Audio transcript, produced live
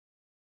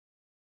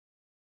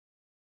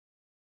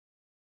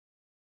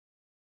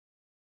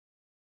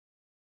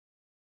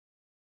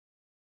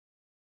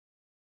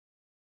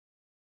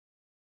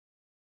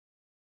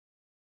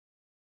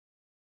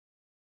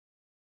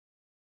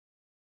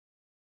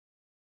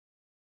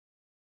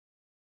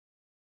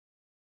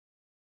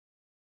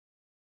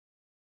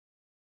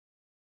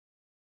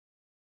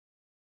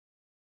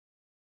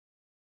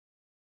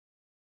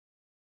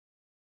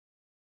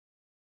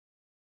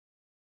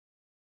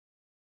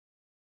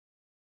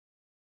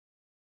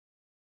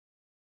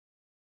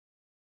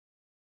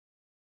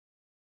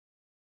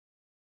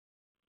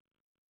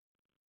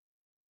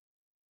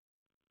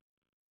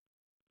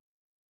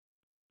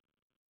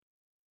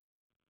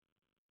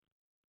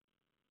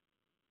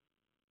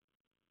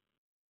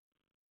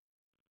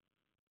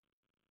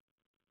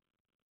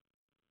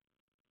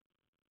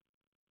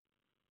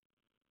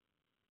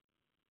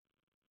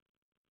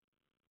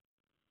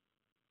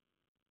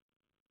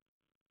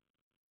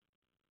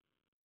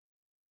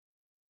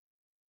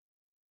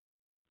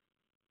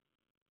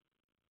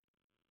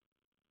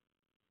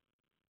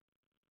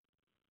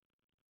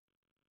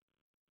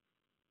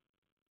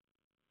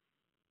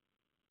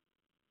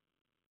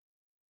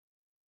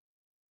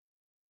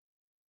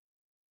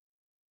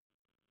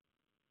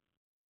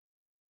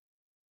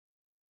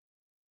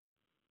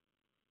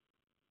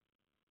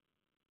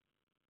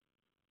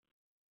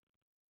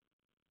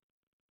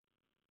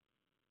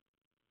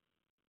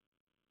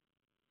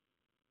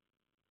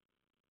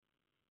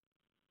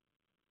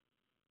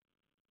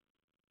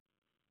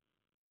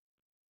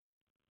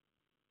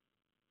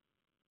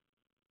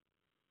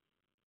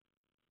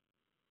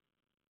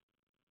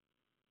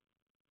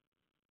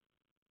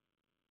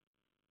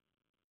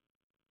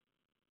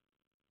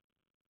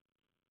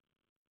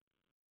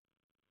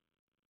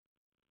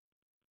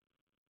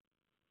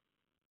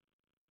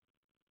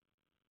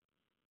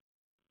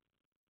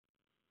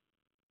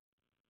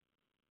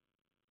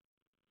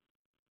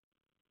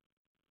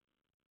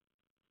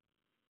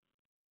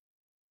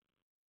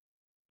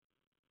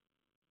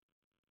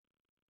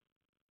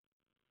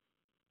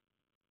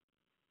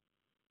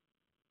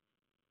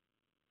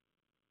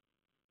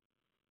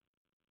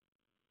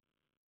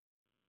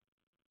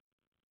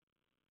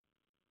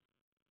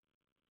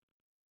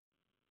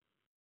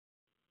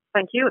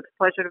Thank you. It's a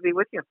pleasure to be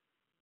with you.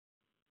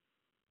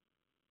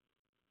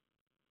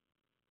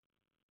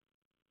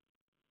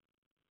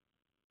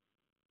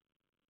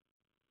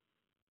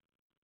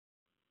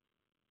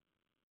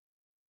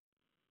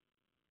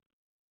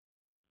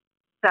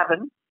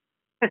 7.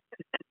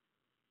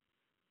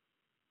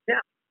 Yeah.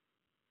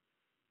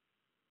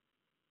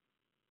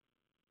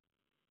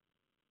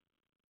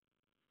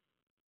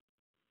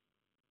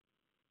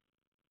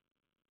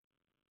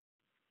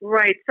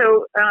 Right.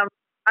 So,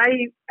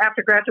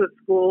 after graduate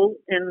school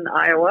in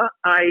Iowa,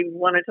 I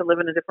wanted to live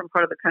in a different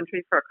part of the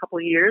country for a couple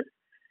of years.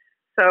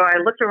 So I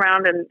looked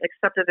around and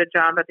accepted a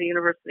job at the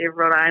University of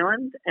Rhode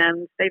Island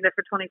and stayed there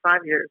for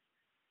 25 years,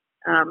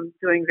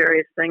 doing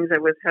various things. I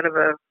was head of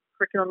a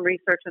curriculum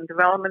research and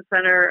development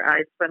center.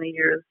 I spent a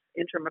year as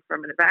interim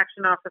affirmative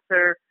action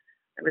officer.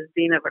 I was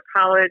dean of a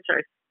college.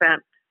 I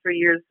spent 3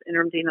 years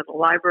interim dean of the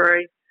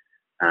library.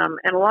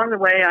 And along the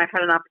way, I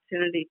had an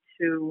opportunity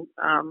to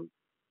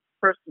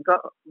first go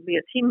be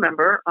a team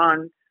member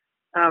on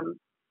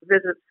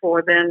visits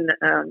for then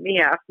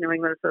NEAS, New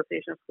England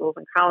Association of Schools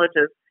and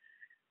Colleges,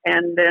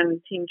 and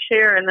then team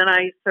chair. And then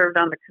I served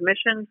on the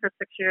commission for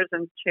 6 years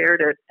and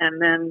chaired it,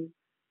 and then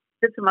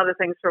did some other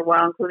things for a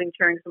while, including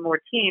chairing some more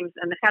teams,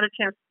 and had a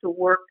chance to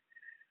work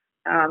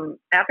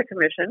at the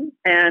commission,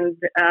 and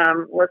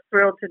was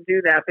thrilled to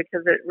do that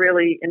because it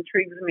really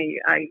intrigues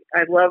me. I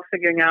love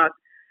figuring out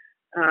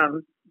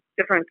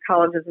different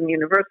colleges and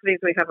universities.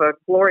 We have a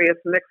glorious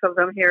mix of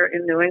them here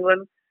in New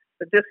England.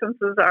 The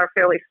distances are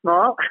fairly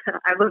small.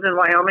 I lived in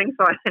Wyoming,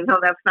 so I know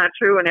that's not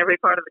true in every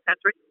part of the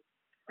country.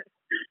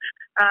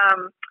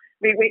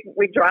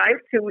 We drive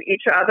to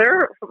each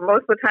other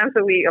most of the time,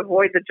 so we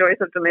avoid the joys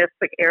of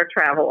domestic air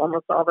travel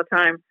almost all the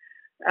time.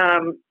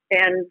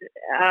 And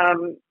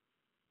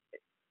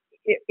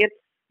it's,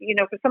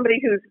 for somebody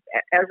who's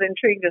as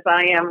intrigued as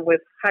I am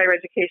with higher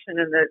education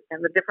and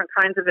the different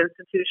kinds of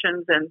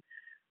institutions and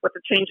what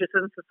the changes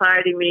in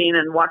society mean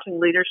and watching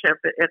leadership,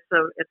 it's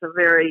a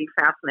very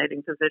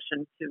fascinating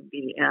position to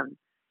be in.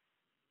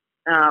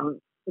 Our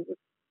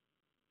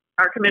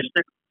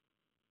commissioner,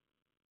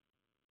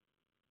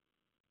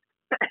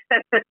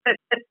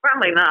 it's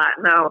probably not.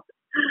 No,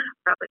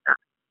 probably not.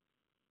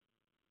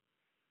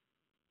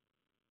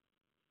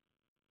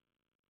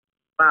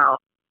 Wow.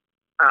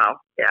 Wow.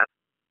 Yeah.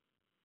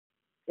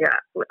 Yeah.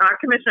 Our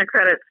commission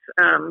accredits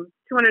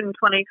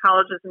 220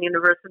 colleges and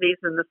universities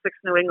in the 6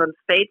 New England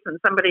states. And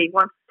somebody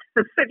once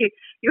said,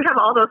 you have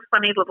all those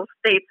funny little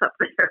states up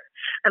there.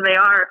 And they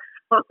are,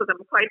 most of them,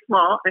 quite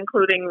small,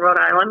 including Rhode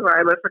Island, where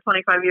I lived for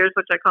 25 years,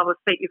 which I call the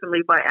state you can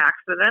leave by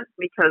accident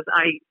because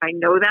I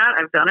know that.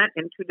 I've done it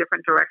in 2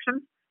 different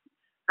directions.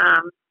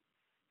 Um,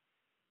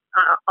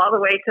 all the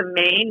way to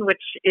Maine,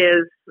 which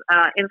is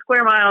in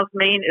square miles,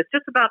 Maine is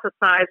just about the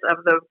size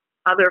of the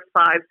other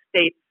 5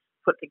 states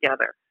put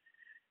together.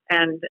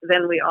 And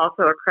then we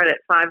also accredit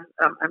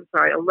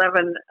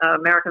 11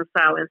 American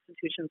style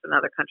institutions in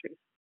other countries.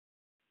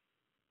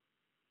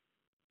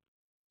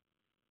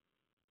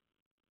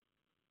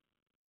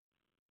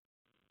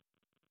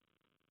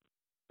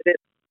 It is,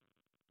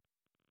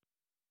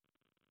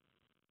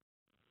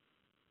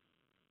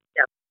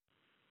 yeah,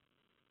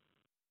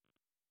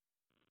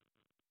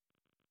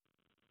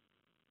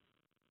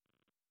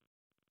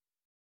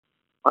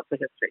 lots of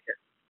history here.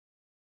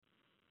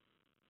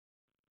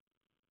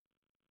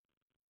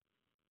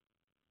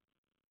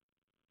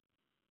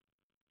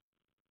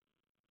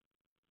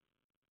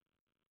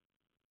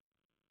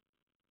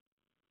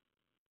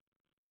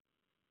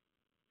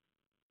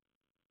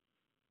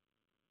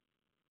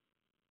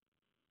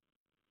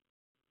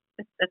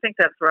 I think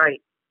that's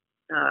right.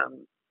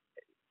 Um,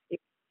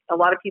 a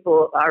lot of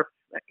people are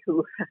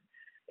who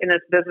in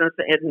this business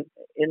in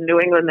New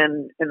England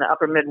and in the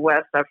upper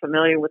Midwest are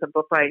familiar with a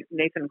book by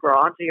Nathan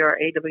Grawe,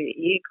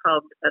 Grawe,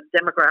 called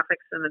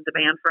Demographics and the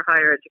Demand for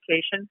Higher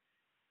Education.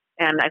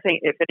 And I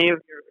think if any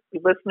of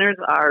your listeners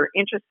are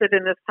interested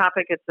in this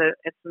topic, it's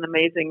an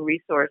amazing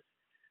resource.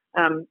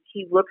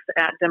 He looks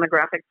at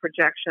demographic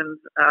projections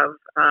of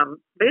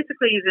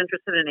basically he's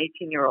interested in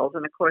 18-year-olds,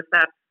 and of course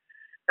that's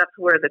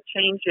where the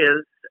change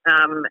is.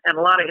 And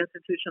a lot of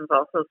institutions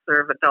also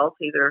serve adults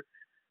either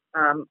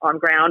on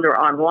ground or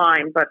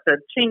online, but the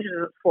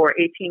changes for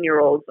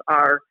 18-year-olds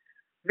are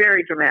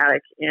very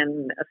dramatic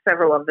in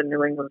several of the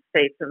New England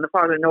states. And the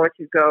farther north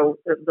you go,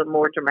 the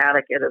more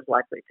dramatic it is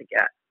likely to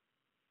get.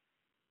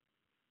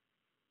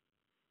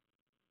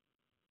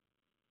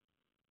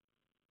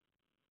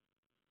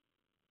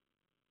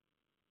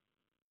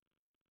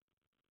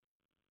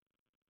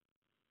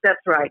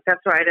 That's right.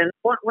 That's right. And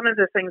one of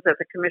the things that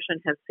the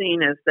commission has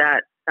seen is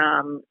that,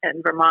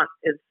 and Vermont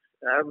is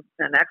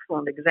an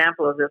excellent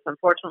example of this,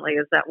 unfortunately,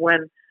 is that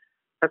when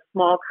a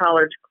small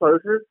college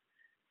closes,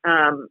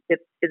 it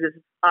is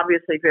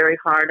obviously very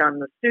hard on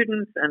the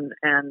students and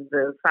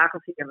the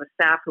faculty and the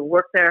staff who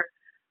work there.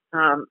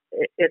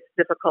 It's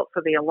difficult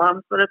for the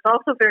alums, but it's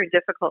also very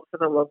difficult for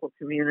the local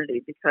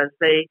community because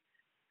they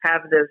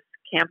have this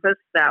campus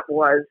that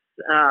was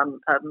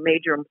a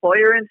major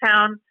employer in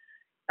town.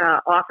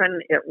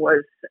 Often it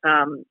was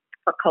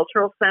a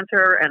cultural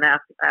center and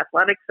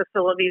athletic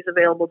facilities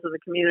available to the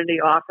community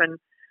often,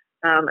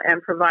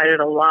 and provided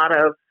a lot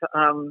of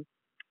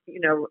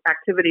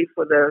activity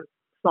for the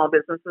small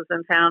businesses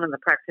in town and the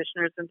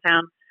practitioners in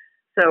town.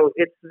 So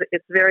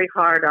it's very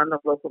hard on the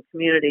local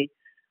community.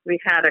 We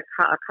had a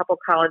couple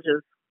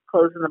colleges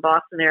close in the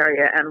Boston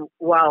area, and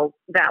while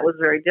that was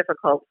very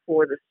difficult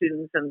for the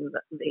students and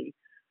the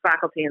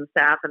faculty and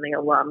staff and the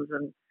alums,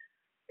 and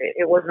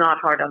it was not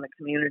hard on the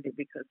community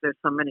because there's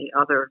so many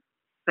other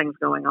things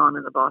going on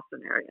in the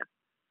Boston area.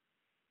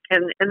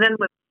 And then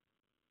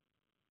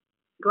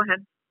go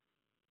ahead.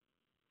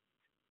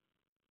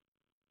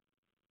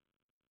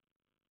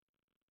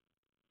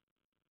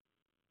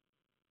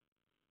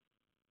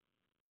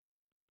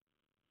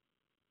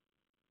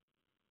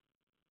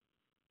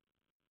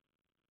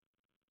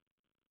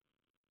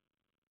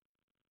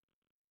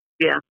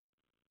 Yeah.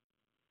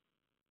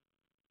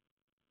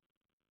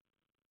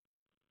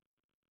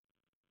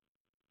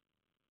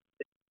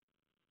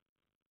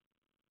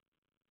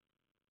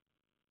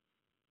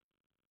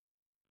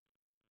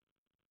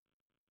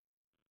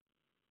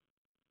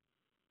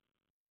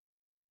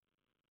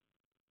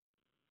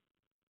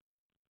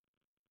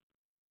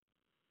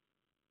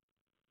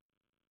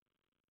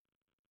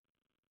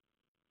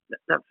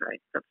 That's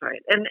right. That's right.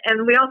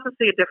 And we also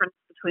see a difference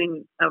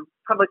between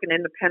public and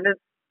independent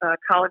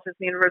colleges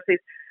and universities.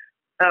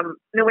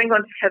 New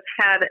England has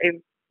had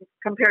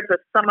compared to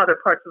some other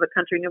parts of the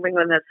country, New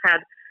England has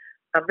had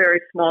a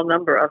very small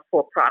number of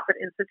for-profit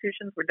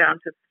institutions. We're down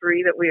to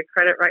 3 that we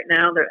accredit right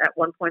now. There, at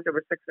one point, there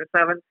were 6 or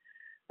 7.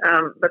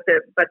 But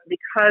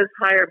because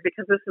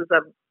this is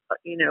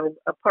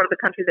a part of the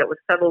country that was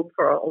settled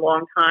for a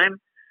long time,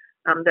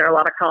 there are a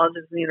lot of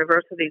colleges and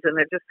universities, and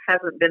there just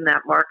hasn't been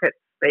that market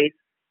space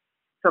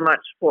so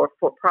much for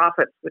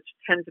profits, which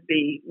tend to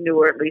be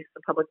newer, at least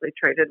the publicly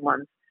traded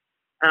ones.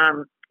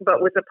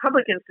 But with the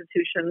public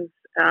institutions,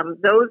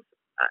 those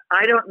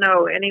I don't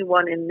know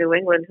anyone in New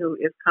England who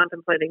is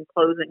contemplating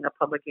closing a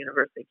public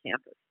university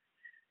campus.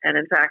 And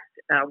in fact,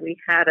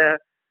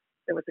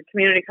 there was a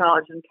community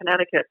college in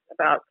Connecticut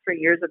about 3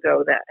 years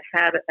ago that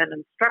had an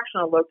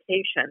instructional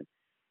location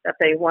that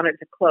they wanted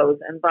to close.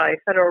 And by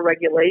federal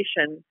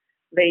regulation,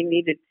 they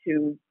needed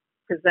to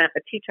present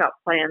a teach-out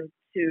plan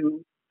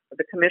to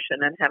the commission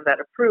and have that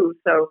approved.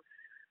 So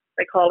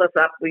they called us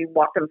up. We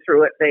walked them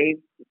through it. They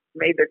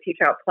made their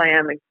teach-out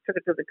plan. They took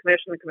it to the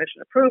commission. The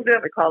commission approved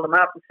it. We called them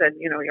up and said,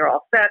 you're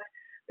all set.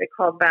 They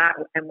called back,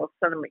 and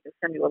we can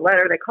send you a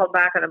letter. They called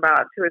back in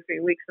about 2 or 3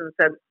 weeks and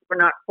said, we're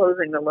not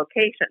closing the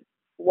location.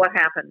 What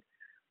happened?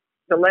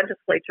 The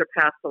legislature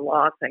passed a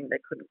law saying they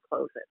couldn't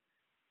close it.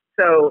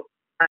 So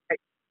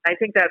I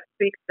think that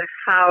speaks to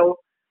how,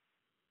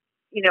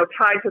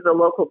 tied to the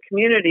local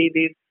community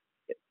these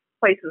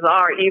places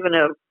are, even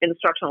an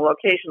instructional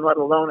location, let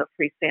alone a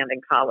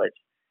freestanding college.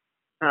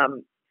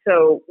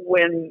 So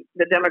when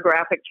the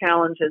demographic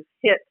challenges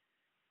hit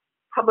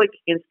public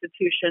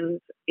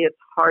institutions, it's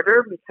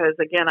harder because,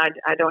 again,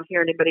 I don't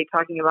hear anybody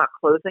talking about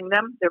closing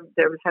them.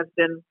 There has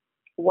been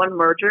one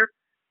merger,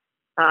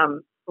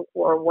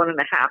 or 1.5,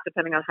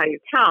 depending on how you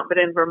count. But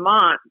in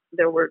Vermont,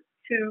 there were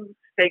 2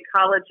 state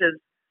colleges,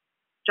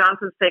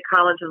 Johnson State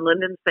College and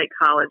Linden State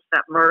College,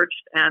 that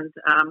merged. And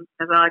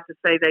as I like to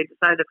say, they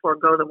decided to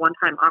forego the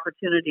one-time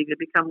opportunity to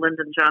become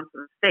Lyndon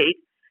Johnson State,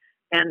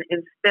 and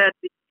instead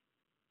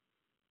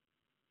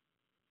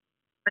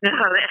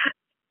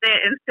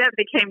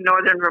became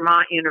Northern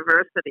Vermont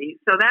University.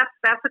 So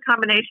that's a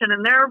combination,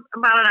 and they're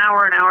about an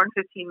hour and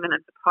 15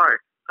 minutes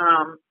apart.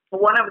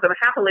 One of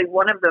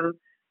them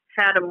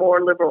had a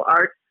more liberal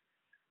arts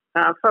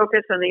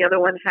focus, and the other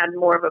one had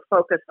more of a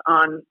focus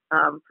on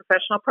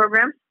professional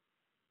programs.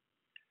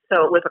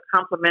 So it was a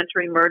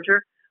complementary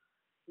merger,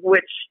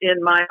 which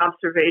in my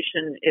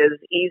observation is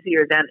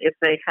easier than if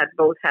they had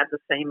both had the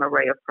same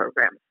array of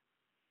programs.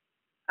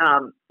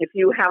 If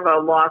you have a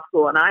law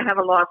school and I have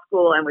a law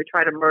school and we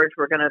try to merge,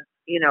 we're going to,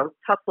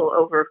 tussle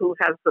over who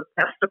has the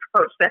best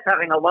approach to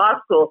having a law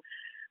school.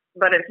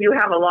 But if you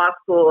have a law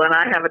school and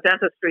I have a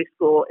dentistry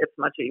school, it's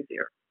much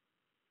easier.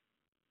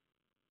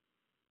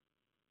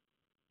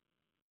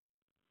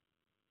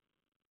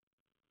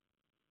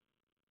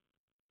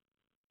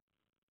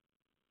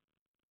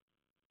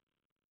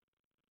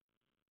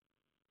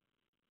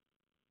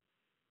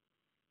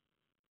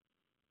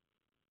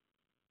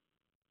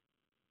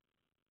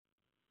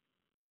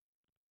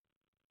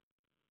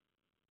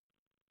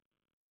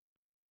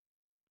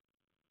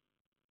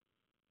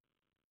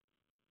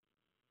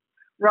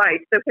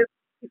 Right. So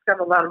he's got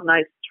a lot of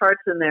nice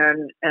charts in there,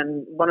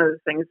 and one of the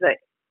things that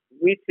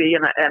we see,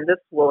 and this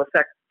will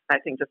affect, I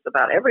think, just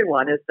about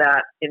everyone, is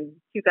that in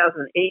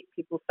 2008,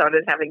 people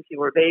started having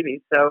fewer babies.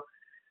 So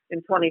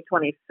in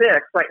 2026,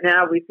 right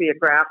now, we see a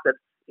graph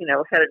that's,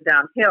 headed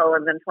downhill,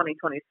 and then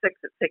 2026,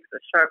 it takes a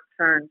sharp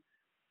turn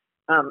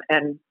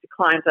and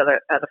declines at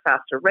a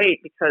faster rate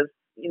because,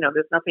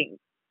 there's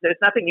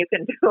nothing you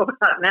can do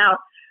about it now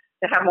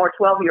to have more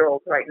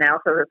 12-year-olds right now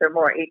so that there are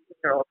more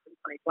 18-year-olds in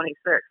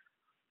 2026.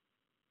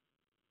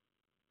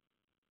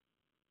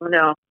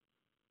 No.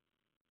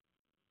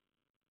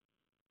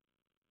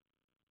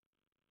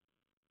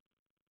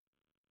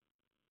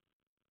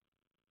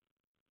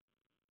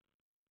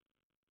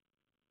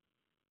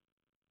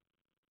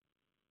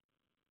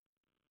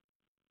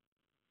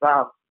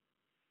 Wow.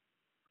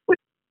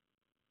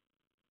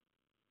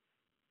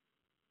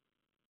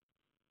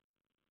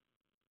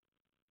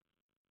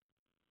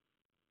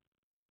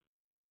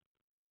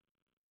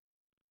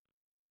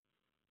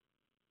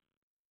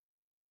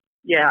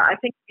 Yeah, I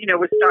think,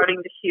 we're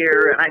starting to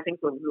hear, and I think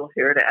we'll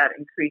hear it at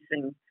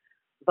increasing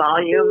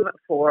volume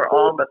for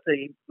all but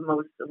the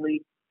most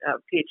elite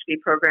PhD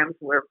programs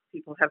where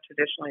people have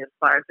traditionally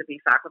aspired to be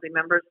faculty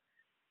members.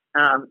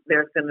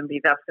 That's going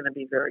to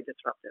be very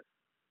disruptive.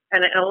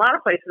 And in a lot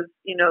of places,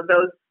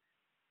 those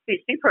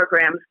PhD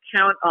programs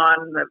count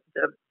on the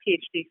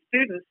PhD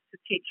students to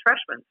teach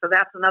freshmen. So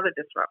that's another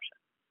disruption.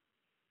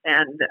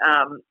 And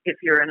if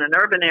you're in an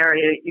urban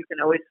area, you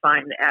can always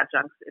find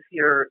adjuncts. If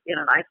you're in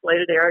an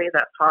isolated area,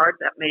 that's hard.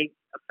 That may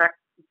affect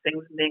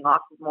things being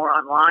offered more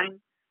online.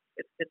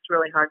 It's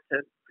really hard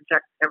to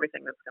project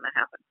everything that's going to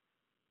happen.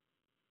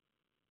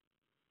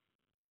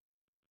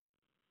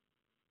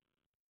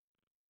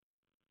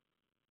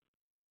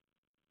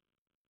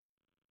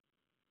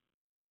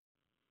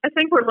 I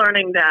think we're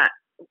learning that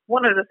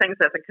one of the things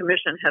that the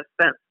commission has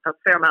spent a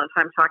fair amount of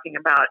time talking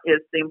about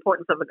is the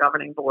importance of the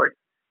governing board.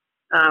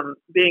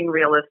 Being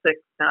realistic,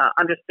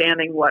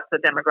 understanding what the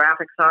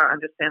demographics are,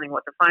 understanding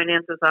what the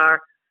finances are,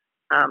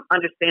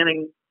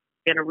 understanding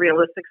in a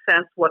realistic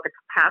sense what the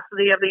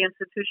capacity of the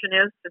institution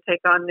is to take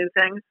on new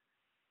things.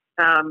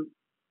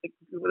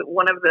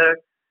 One of the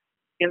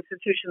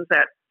institutions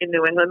that in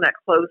New England that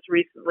closed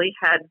recently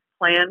had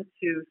planned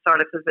to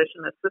start a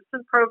physician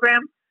assistant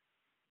program,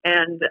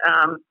 and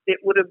it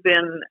would have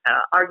been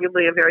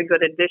arguably a very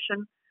good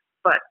addition,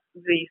 but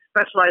the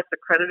specialized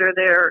accreditor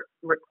there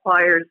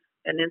requires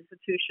an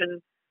institution,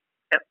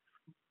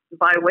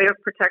 by way of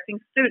protecting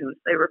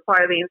students, they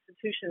require the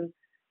institution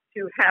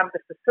to have the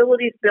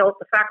facilities built,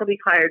 the faculty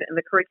hired, and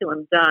the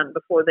curriculum done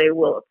before they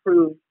will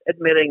approve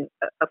admitting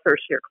a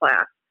first-year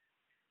class.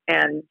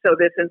 And so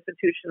this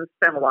institution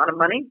spent a lot of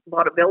money,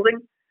 bought a building,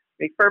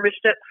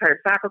 refurbished it, hired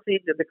faculty,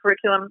 did the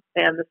curriculum,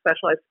 and the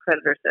specialized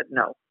accreditor said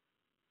no.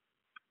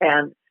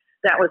 And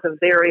that was a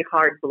very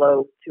hard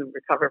blow to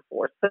recover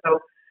for. So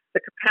the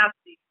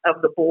capacity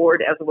of the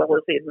board as well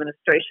as the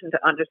administration to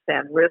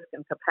understand risk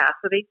and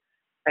capacity,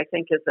 I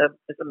think, is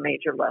a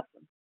major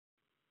lesson.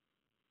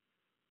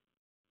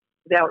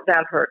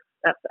 That hurts.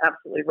 That's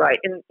absolutely right.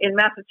 In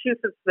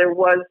Massachusetts, there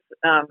was,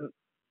 and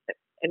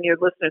your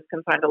listeners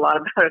can find a lot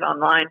about it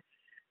online.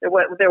 There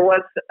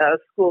was a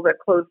school that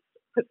closed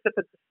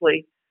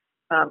precipitously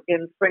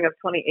in spring of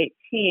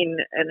 2018.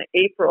 In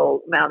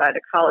April, Mount Ida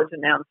College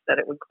announced that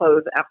it would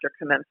close after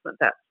commencement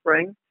that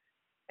spring,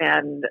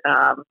 and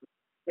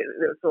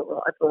it's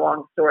a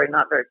long story,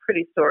 not very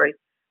pretty story.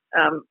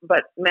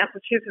 But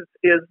Massachusetts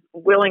is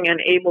willing and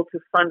able to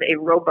fund a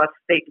robust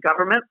state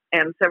government,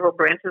 and several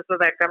branches of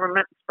that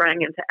government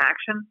sprang into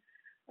action.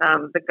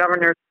 The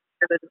governor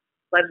did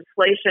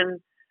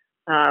legislation.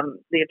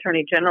 The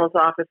Attorney General's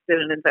office did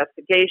an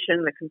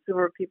investigation. The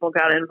consumer people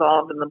got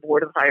involved, and the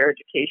Board of Higher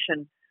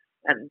Education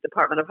and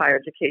Department of Higher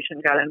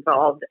Education got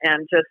involved.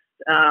 And just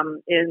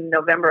in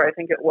November, I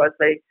think it was,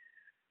 they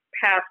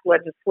passed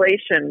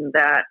legislation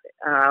that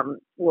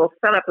will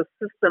set up a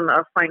system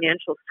of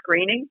financial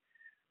screening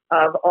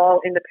of all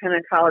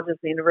independent colleges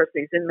and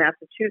universities in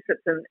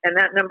Massachusetts, and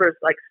that number is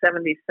like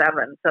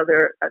 77. So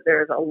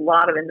there's a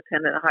lot of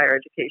independent higher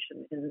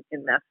education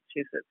in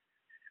Massachusetts.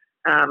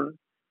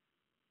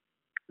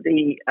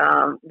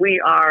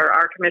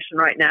 Our commission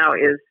right now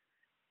is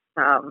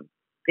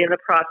in the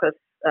process,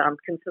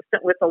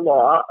 consistent with the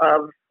law,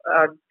 of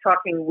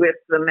talking with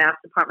the Mass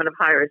Department of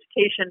Higher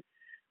Education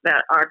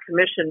that our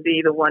commission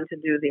be the one to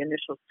do the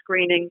initial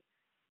screening.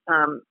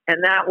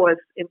 And that was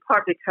in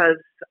part because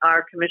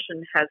our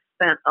commission has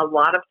spent a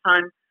lot of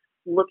time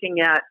looking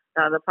at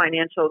the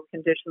financial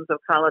conditions of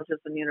colleges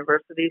and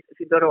universities.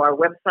 If you go to our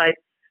website,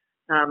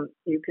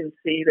 you can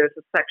see there's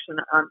a section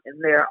in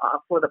there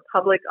for the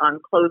public on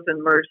closed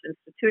and merged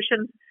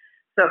institutions.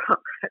 So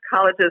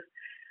colleges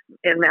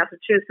in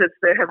Massachusetts,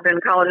 there have been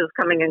colleges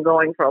coming and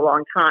going for a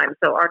long time.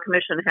 So our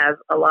commission has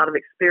a lot of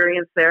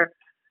experience there.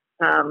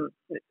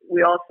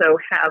 We also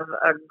have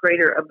a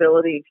greater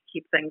ability to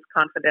keep things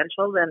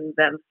confidential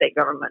than state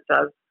government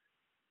does.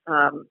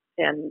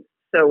 And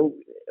so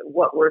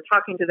what we're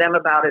talking to them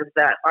about is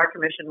that our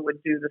commission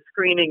would do the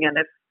screening, and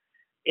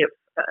if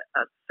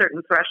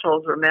certain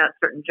thresholds were met,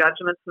 certain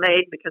judgments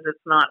made, because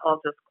it's not all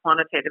just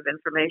quantitative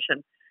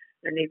information,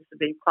 there needs to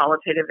be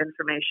qualitative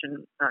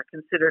information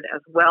considered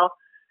as well,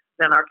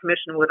 then our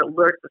commission would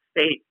alert the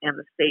state, and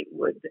the state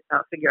would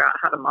figure out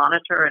how to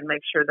monitor and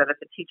make sure that if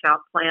a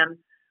teach-out plan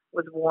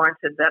was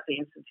warranted, that the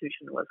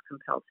institution was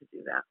compelled to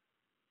do that.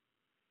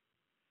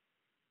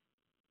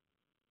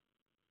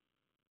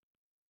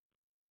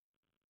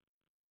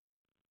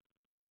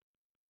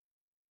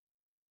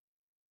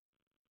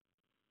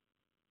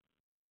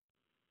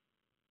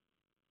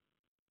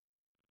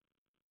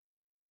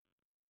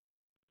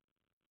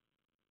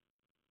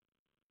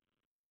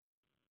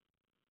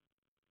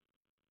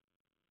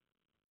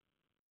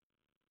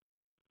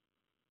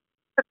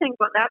 I think,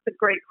 well, that's a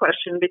great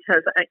question,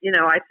 because I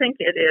think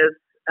it is.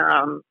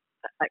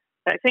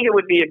 I think it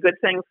would be a good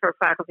thing for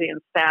faculty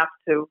and staff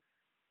to,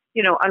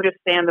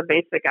 understand the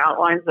basic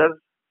outlines of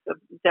the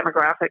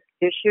demographic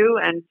issue,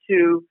 and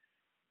to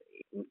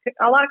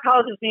a lot of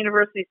colleges and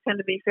universities tend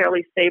to be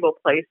fairly stable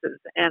places,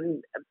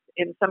 and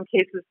in some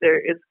cases there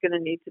is going to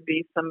need to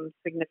be some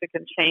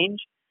significant change.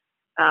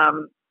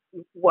 Um,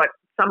 what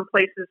some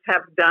places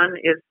have done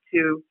is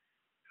to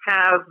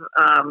have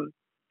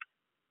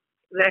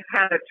they've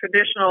had a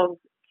traditional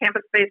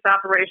campus-based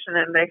operation,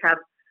 and they have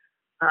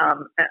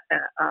um,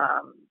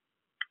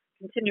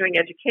 continuing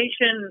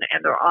education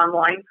and or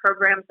online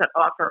programs that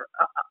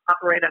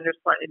operate under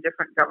slightly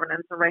different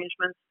governance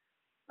arrangements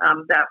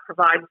that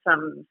provide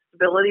some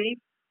stability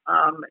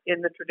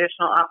in the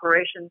traditional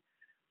operation,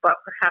 but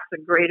perhaps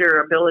a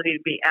greater ability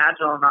to be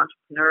agile and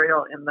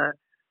entrepreneurial in the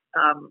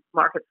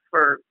markets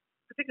for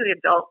particularly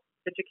adult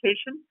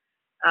education.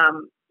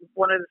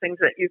 One of the things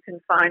that you can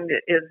find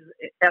is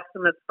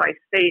estimates by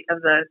state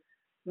of the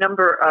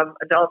number of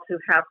adults who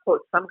have,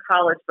 quote, some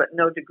college but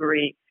no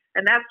degree.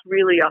 And that's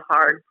really a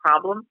hard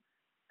problem.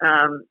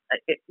 Um,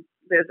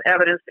 there's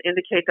evidence to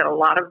indicate that a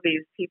lot of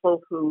these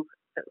people who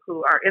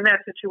are in that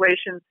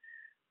situation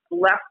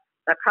left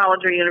a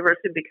college or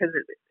university because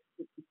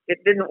it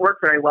didn't work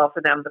very well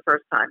for them the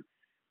first time.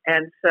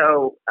 And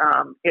so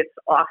it's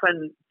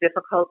often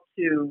difficult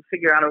to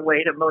figure out a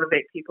way to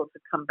motivate people to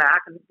come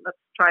back and let's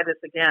try this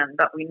again.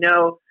 But we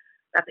know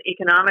that the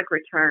economic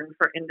return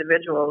for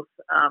individuals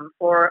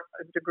for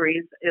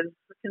degrees is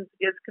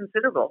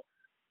considerable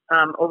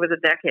over the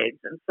decades.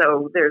 And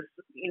so there's,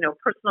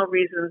 personal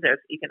reasons, there's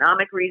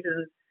economic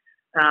reasons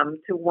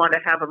to want to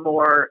have a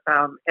more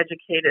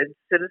educated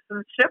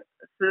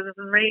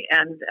citizenry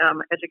and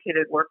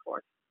educated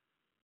workforce.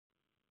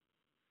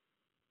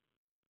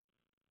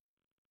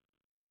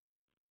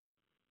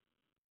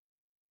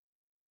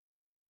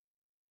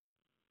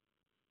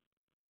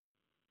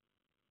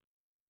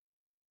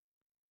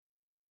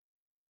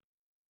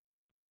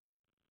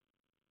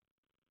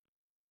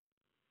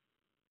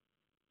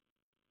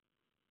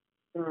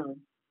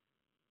 Mm,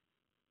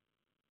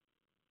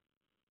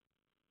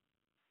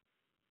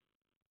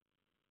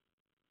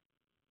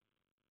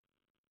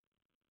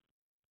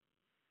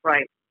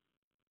 right,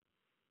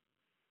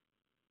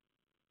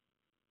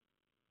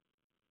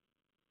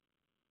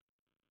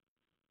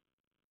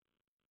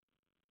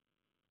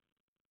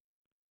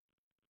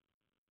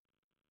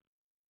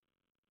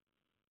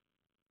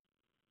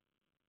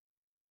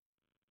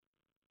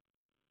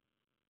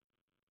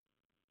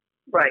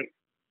 right.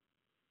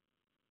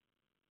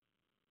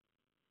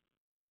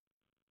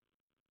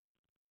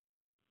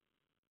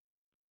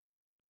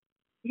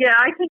 Yeah,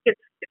 I think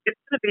it's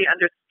going to be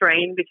under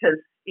strain because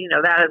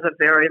that is a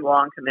very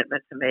long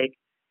commitment to make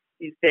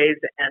these days,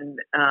 and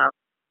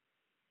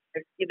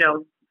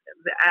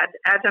the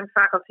adjunct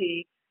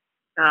faculty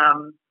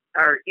um,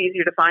 are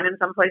easier to find in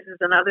some places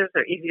than others.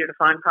 They're easier to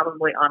find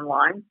probably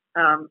online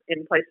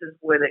in places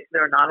where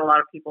there are not a lot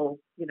of people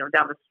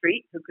down the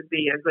street who could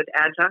be a good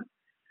adjunct.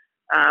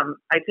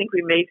 I think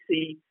we may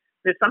see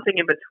there's something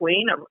in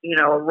between,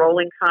 a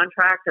rolling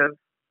contract of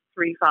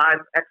 3, 5,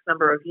 X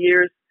number of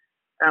years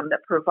that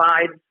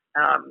provides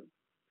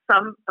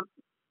some,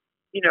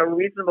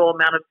 reasonable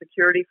amount of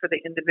security for the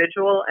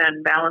individual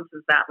and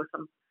balances that with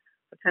some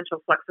potential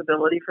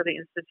flexibility for the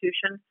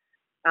institution.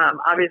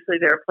 Obviously,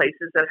 there are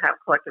places that have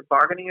collective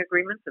bargaining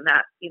agreements, and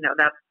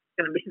that's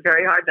going to be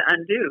very hard to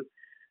undo.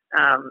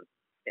 Um,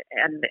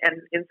 and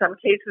in some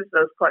cases,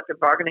 those collective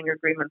bargaining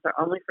agreements are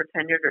only for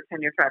tenured or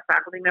tenure track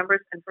faculty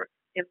members, and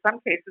in some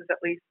cases, at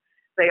least,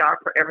 they are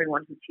for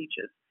everyone who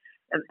teaches,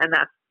 and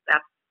that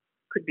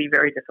could be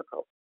very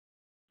difficult.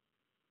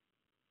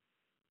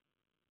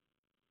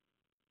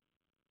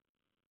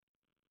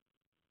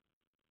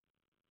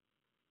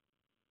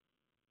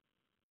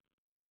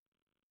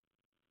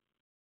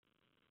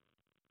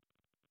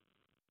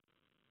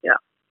 Yeah,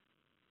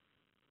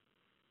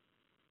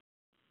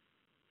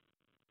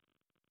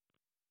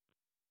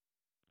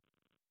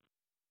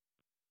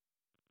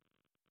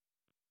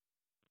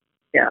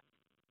 yeah,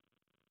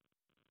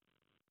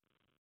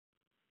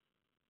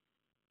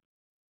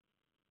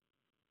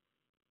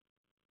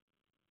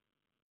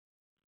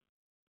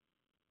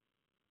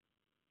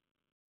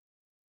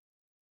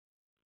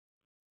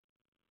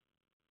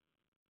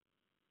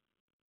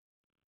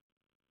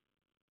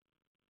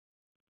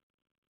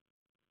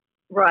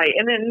 right.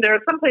 And then there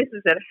are some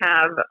places that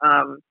have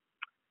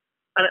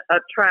a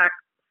track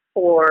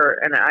for,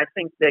 and I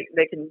think they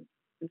can,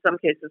 in some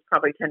cases,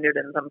 probably tenured,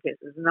 in some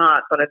cases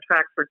not, but a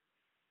track for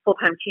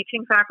full-time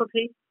teaching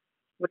faculty,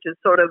 which is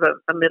sort of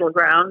a middle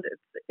ground.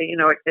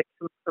 It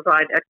can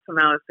provide X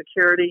amount of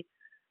security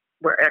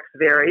where X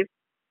varies.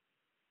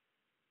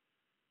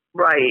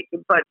 Right,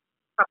 but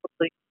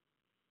probably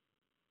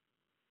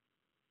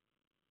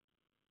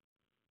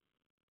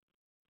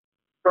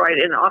right,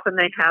 and often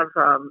they have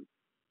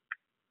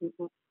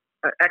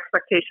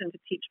expectation to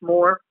teach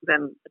more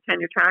than a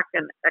tenure track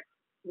and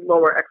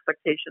lower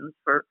expectations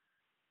for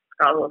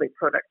scholarly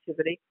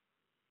productivity.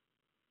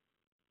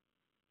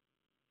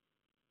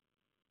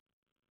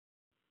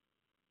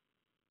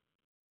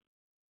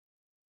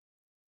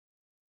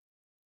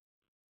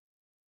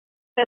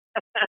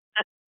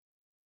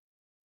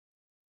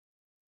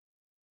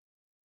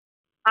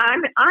 I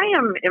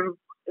am in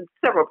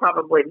several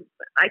probably.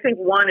 I think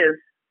one is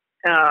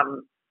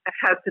um,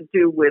 has to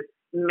do with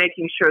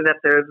making sure that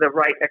there's the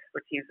right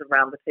expertise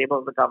around the table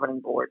of the governing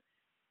board.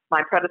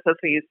 My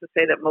predecessor used to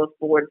say that most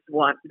boards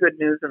want good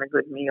news and a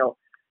good meal,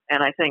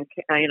 and I think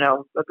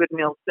a good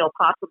meal is still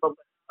possible,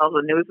 but all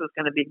the news is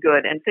going to be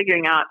good. And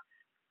figuring out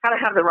how to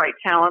have the right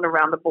talent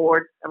around the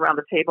board, around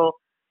the table,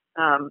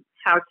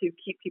 how to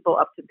keep people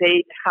up to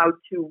date, how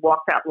to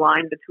walk that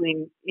line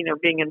between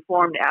being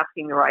informed,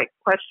 asking the right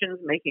questions,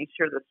 making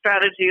sure the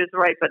strategy is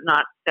right, but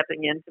not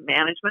stepping into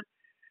management.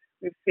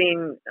 We've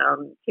seen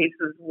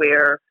cases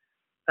where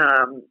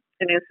an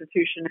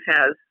institution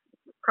has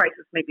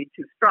crisis may be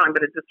too strong,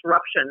 but a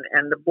disruption,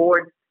 and the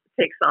board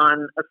takes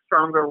on a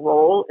stronger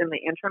role in the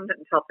interim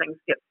until things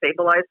get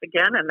stabilized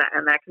again, and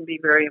that can be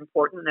very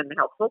important and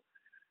helpful.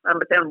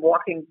 But then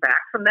walking back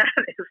from that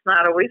is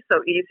not always so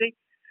easy.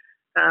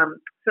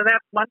 So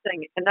that's one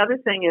thing. Another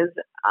thing is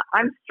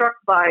I'm struck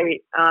by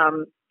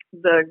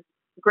the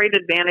great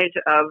advantage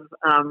of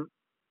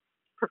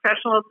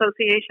professional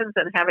associations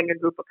and having a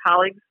group of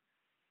colleagues,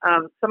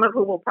 some of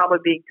whom will probably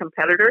be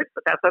competitors,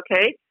 but that's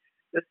okay.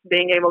 Just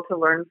being able to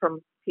learn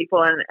from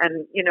people. And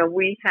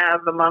we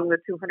have among the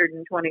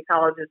 220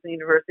 colleges and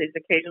universities,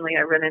 occasionally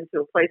I run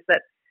into a place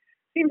that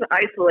seems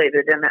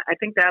isolated. And I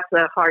think that's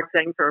a hard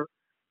thing for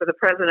the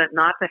president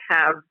not to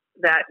have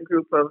that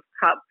group of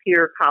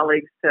peer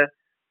colleagues to,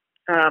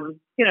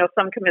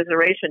 some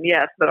commiseration,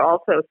 yes, but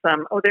also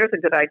some, oh, there's a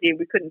good idea.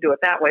 We couldn't do it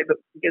that way, but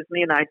it gives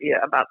me an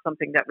idea about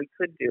something that we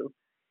could do.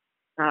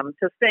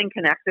 So staying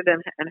connected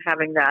and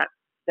having that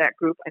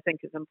group, I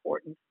think, is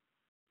important.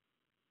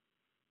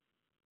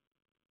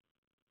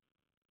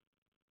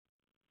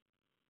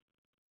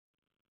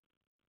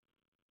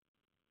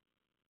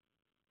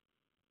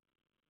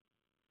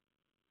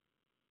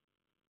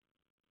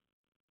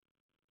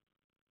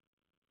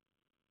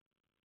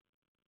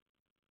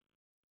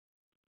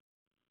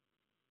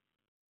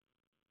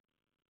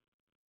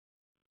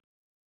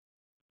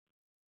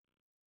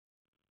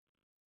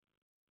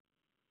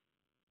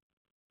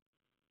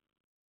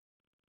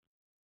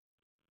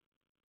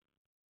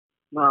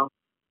 Well,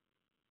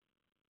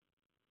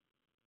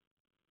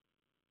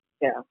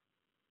 yeah.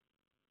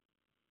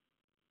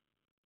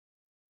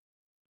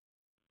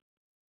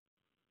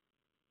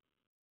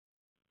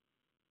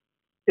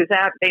 Is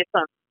that based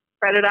on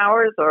credit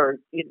hours, or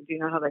do you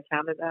know how they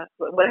counted that?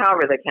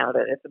 However they counted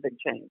it, it's a big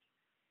change.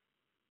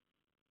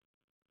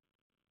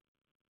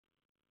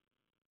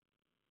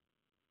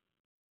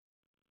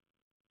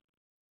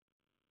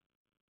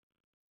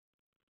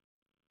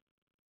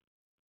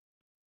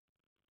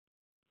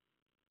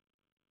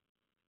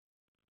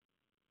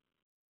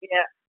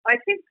 Yeah, I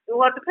think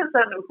it depends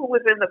on who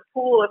was in the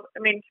pool. I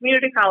mean,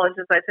 community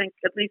colleges, I think,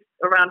 at least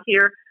around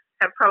here,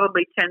 have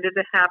probably tended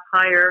to have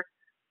higher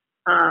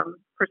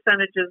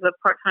percentages of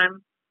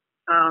part-time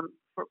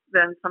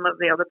than some of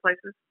the other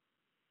places.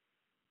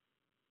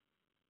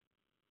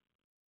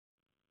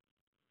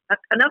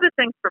 Another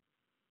thing for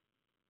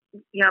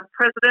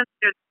presidents,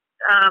 there's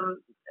um,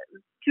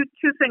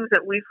 two things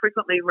that we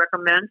frequently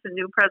recommend to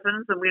new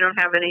presidents, and we don't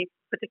have any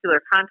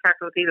particular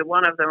contact with either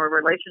one of them or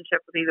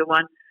relationship with either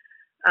one.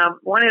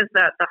 One is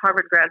that the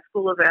Harvard Grad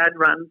School of Ed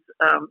runs,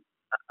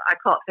 I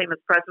call it Famous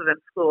President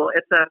School.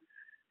 It's a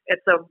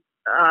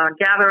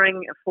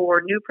gathering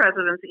for new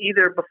presidents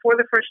either before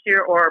the first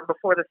year or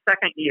before the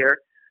second year.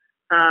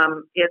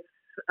 It's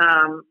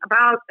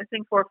about, I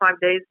think, 4 or 5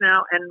 days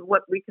now. And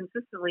what we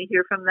consistently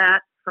hear from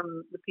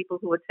the people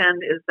who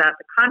attend, is that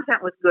the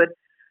content was good,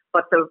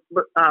 but the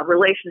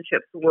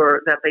relationships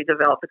that they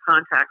developed, the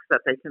contacts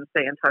that they can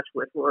stay in touch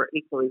with, were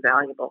equally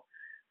valuable.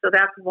 So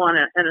that's one.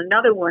 And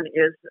another one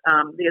is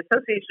the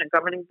Association of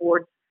Governing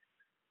Boards,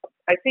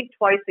 I think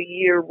twice a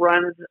year,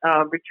 runs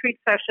retreat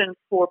sessions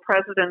for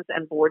presidents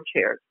and board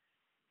chairs.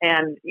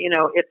 And,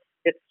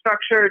 it's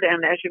structured,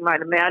 and as you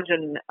might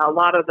imagine, a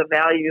lot of the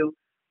value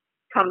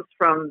comes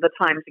from the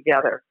time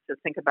together to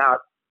think about,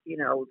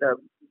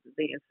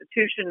 the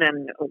institution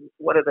and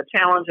what are the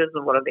challenges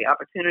and what are the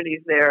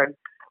opportunities there, and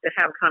to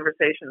have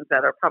conversations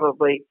that are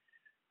probably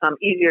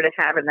easier to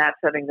have in that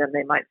setting than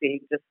they might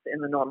be just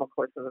in the normal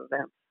course of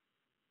events.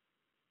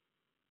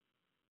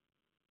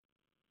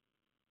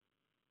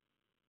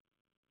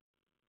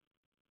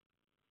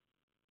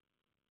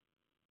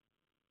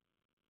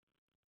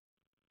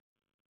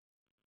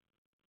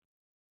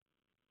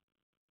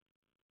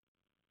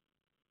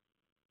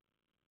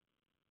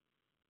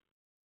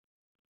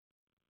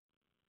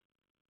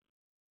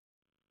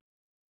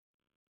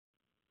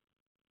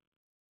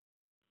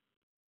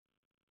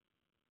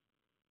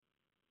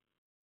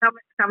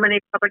 How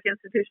many public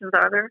institutions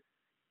are there?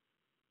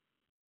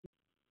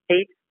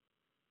 8?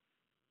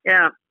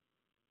 Yeah.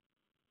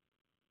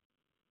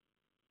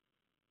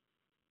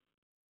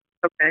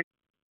 Okay.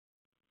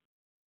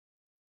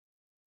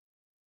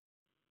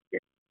 Yeah.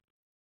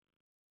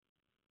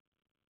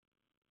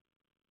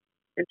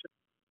 Interesting.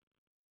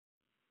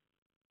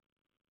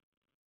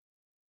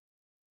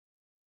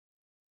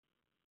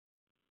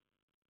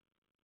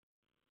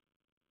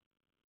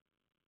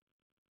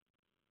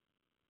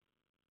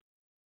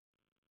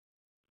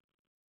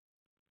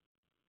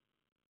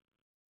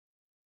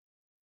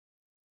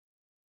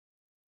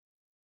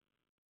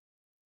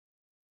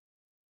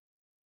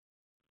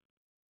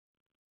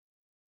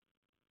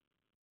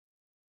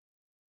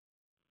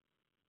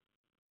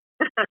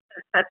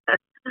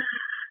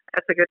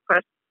 That's a good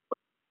question.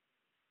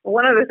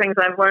 One of the things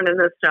I've learned in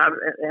this job,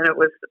 and it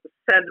was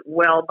said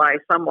well by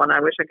someone, I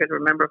wish I could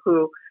remember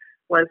who,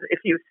 was if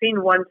you've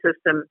seen one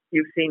system,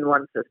 you've seen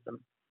one system.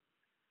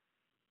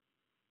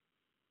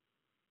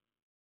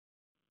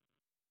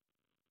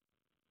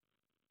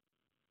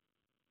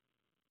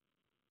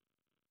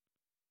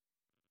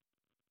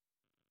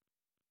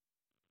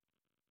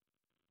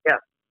 Yeah,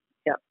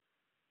 yeah.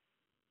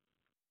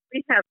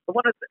 We have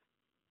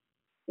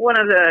one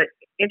of the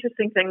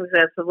interesting things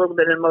that's a little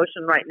bit in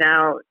motion right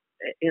now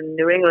in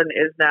New England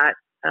is that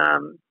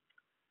um,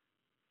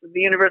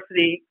 the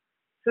University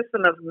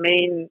System of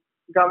Maine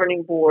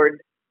Governing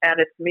Board at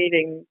its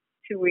meeting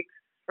 2 weeks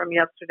from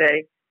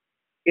yesterday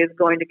is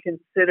going to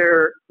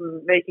consider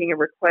making a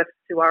request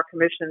to our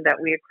commission that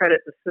we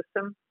accredit the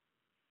system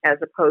as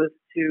opposed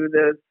to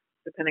the,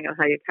 depending on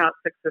how you count,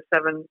 6 or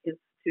 7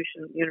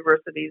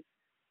 universities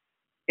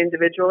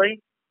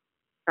individually.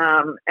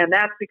 And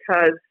that's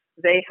because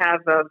they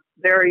have a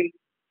very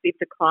steep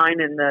decline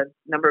in the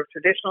number of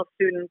traditional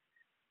students.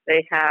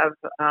 They have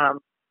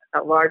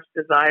a large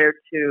desire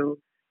to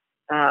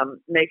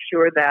make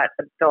sure that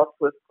adults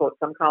with, quote,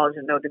 some college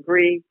and no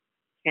degree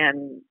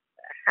can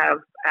have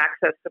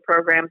access to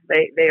programs.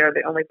 They are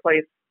the only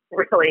place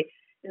really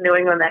in New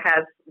England that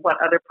has what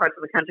other parts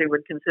of the country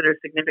would consider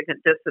significant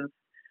distance.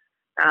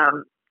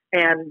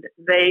 And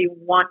they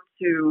want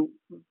to,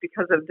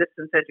 because of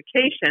distance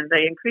education,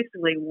 they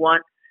increasingly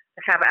want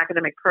to have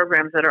academic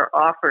programs that are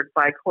offered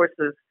by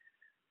courses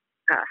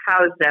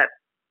housed at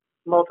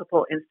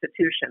multiple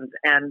institutions.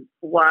 And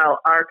while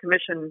our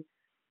commission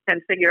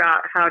can figure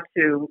out how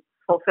to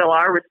fulfill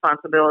our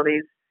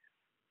responsibilities,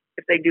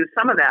 if they do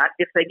some of that,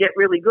 if they get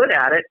really good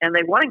at it and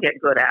they want to get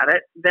good at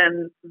it,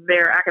 then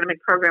their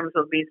academic programs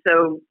will be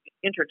so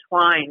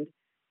intertwined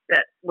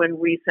that when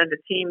we send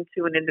a team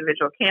to an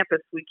individual campus,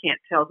 we can't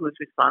tell who's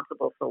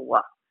responsible for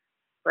what.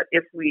 But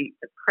if they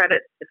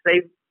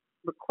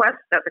request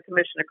that the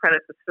commission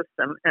accredit the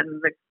system, and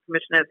the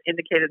commission has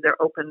indicated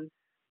they're open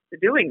to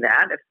doing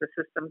that, if the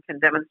system can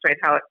demonstrate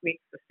how it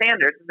meets the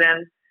standards,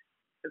 then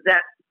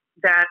that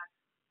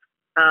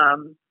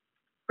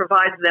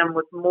provides them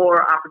with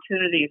more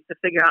opportunities to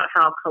figure out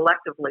how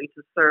collectively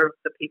to serve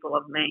the people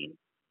of Maine,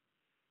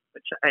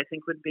 which I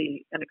think would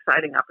be an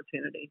exciting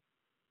opportunity.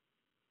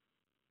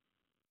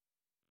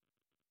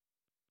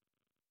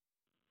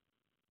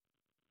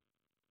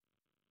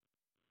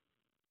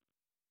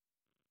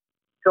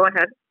 Go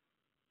ahead.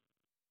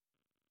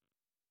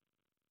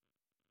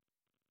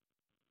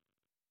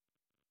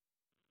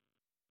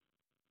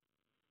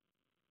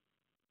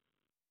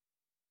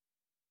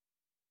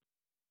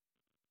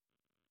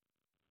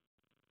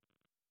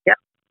 Yeah.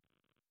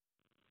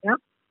 Yeah.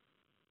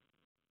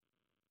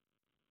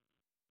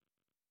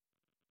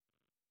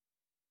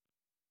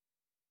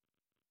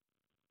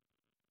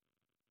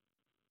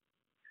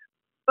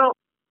 Well,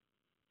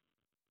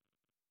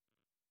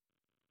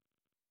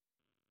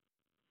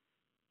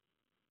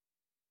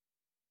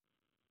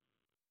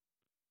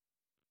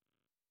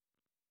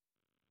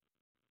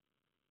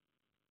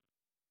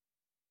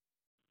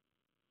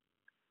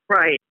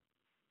 right.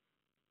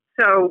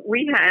 So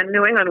in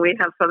New England, we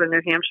have Southern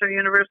New Hampshire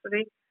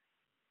University,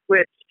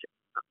 which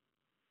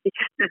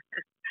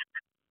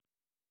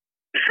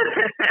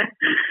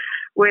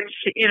which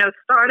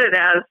started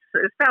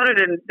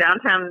in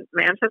downtown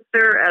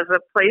Manchester as a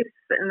place,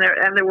 and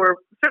there were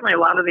certainly a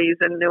lot of these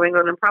in New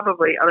England and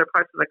probably other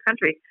parts of the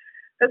country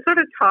that sort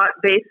of taught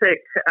basic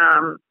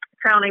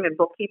accounting and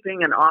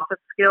bookkeeping and office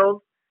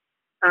skills,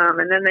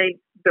 and then they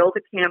built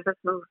a campus,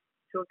 moved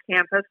to a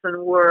campus,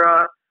 and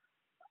were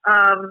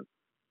um,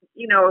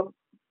 you know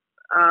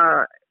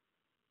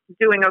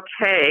doing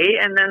okay,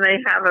 and then they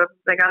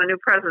got a new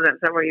president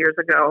several years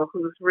ago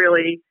who's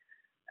really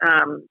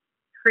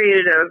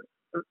created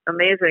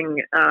amazing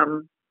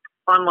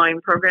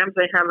online programs.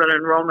 They have an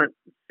enrollment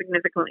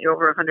significantly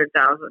over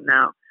 100,000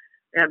 now.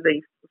 They have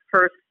the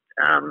first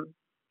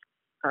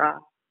uh,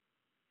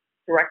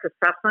 direct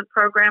assessment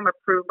program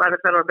approved by the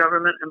federal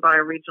government and by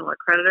a regional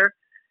accreditor,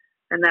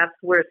 and that's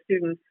where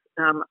students,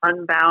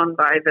 unbound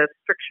by the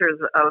strictures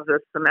of the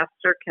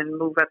semester, can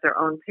move at their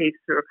own pace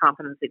through a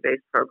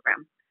competency-based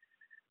program.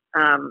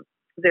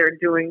 They're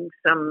doing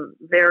some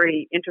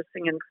very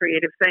interesting and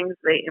creative things.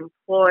 They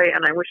employ,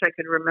 and I wish I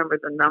could remember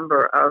the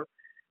number of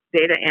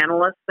data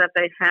analysts that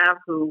they have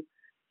who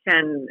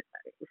can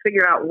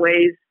figure out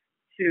ways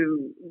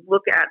to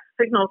look at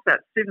signals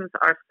that students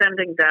are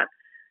sending that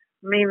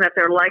mean that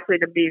they're likely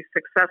to be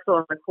successful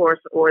in the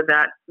course, or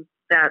that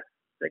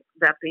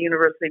the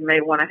university may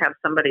want to have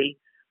somebody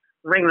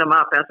ring them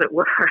up, as it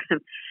were,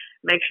 and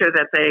make sure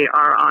that they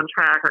are on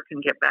track or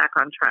can get back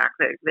on track.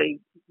 They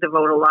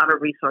devote a lot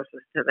of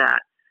resources to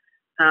that.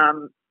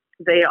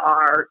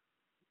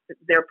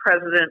 Their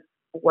president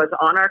was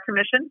on our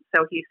commission,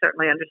 so he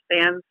certainly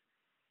understands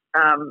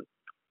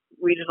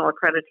regional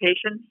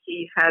accreditation.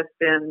 He has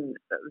been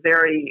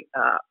very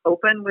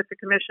open with the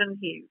commission.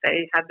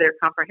 They had their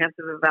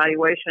comprehensive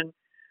evaluation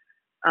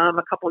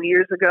a couple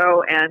years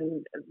ago,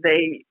 and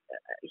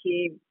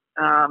he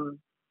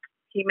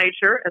he made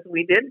sure, as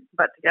we did,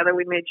 but together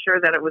we made sure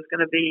that it was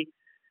going to be,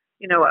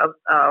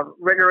 a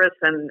rigorous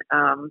and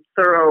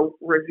thorough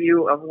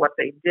review of what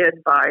they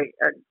did by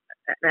an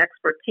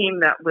expert team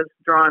that was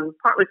drawn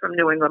partly from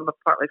New England, but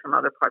partly from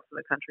other parts of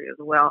the country as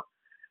well.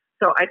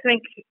 So I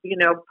think,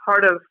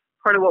 part of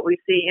what we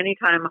see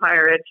anytime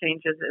higher ed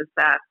changes is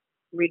that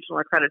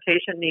regional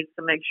accreditation needs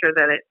to make sure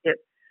that it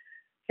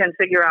can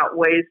figure out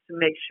ways to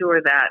make sure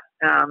that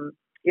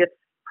its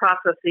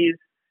processes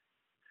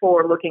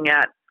for looking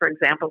at, for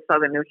example,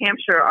 Southern New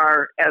Hampshire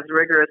are as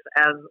rigorous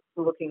as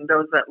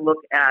those that look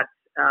at,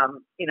 a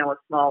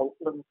small,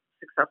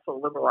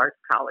 successful liberal arts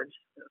college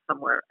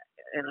somewhere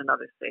in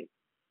another state.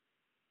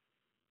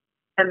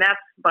 And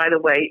that's, by the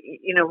way,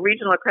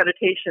 regional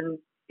accreditation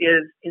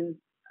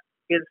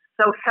is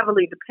so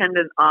heavily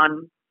dependent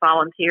on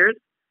volunteers.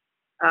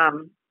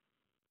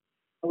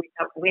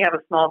 We have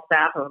a small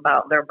staff of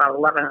there are about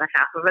 11 and a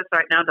half of us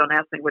right now. Don't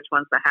ask me which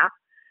one's the half.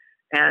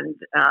 And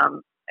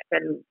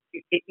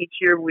each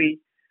year we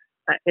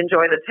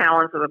enjoy the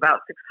talents of about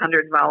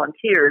 600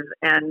 volunteers.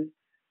 And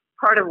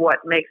part of what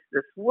makes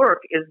this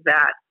work is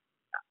that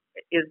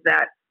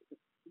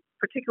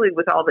particularly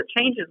with all the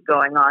changes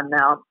going on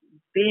now,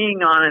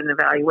 being on an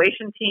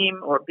evaluation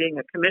team or being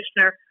a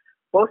commissioner,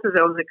 both of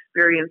those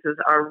experiences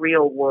are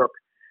real work.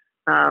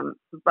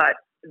 But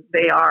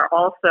they are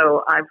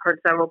also, I've heard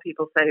several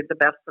people say, the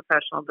best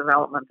professional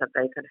development that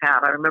they could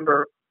have. I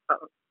remember a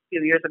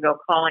few years ago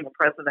calling a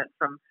president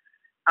from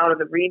out of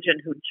the region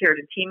who chaired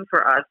a team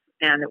for us,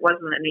 and it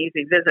wasn't an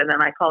easy visit,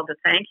 and I called to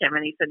thank him,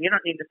 and he said, "You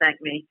don't need to thank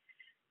me."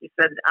 He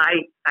said,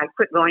 I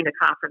quit going to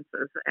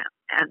conferences,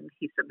 and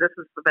he said, "This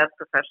is the best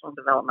professional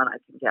development I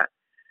can get."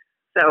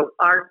 So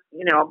our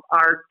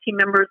team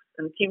members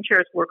and team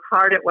chairs work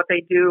hard at what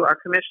they do. Our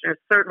commissioners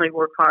certainly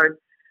work hard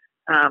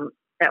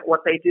at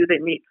what they do. They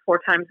meet 4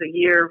 times a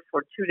year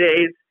for 2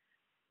 days,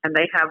 and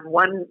they have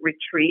one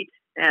retreat.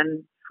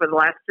 And for the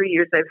last 3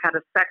 years, they've had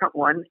a second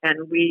one,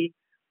 and we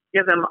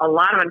give them a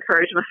lot of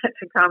encouragement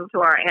to come to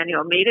our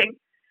annual meeting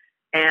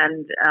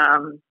and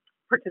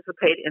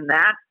participate in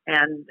that.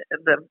 And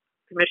the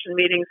commission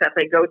meetings that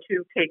they go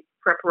to take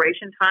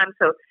preparation time.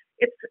 So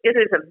it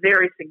is a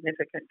very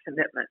significant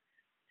commitment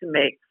to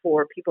make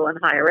for people in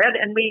higher ed.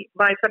 And we,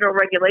 by federal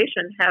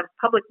regulation, have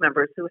public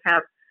members who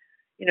have,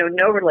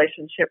 no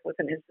relationship with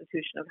an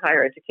institution of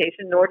higher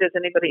education, nor does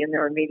anybody in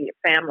their immediate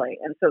family.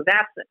 And so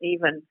that's an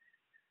even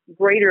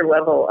greater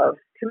level of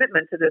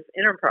commitment to this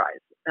enterprise.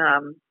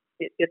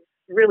 It's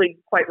really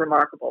quite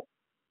remarkable.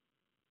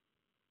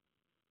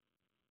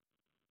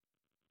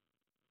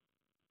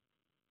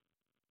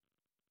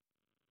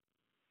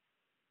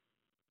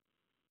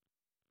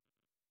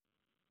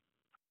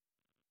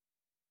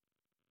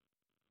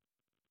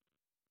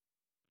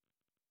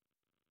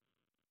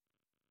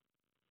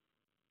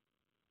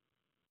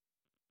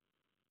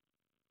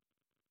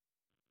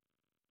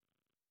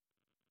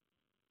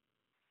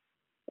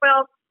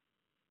 Well,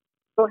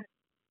 go ahead.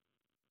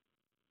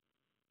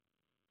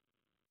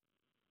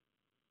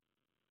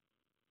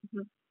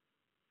 Mhm.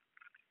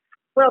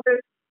 Well,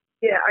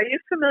 are you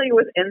familiar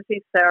with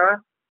NC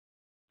Sarah?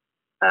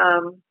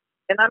 And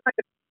I'm not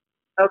going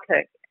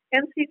okay.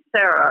 NC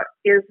Sarah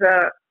is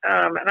and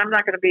I'm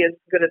not going to be as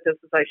good at this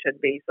as I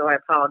should be, so I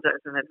apologize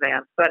in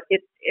advance. But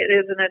it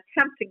is an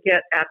attempt to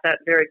get at that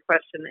very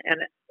question,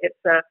 and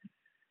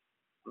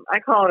I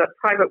call it a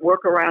private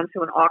workaround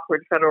to an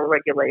awkward federal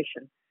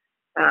regulation.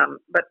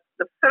 But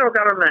the federal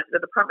government, the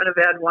Department of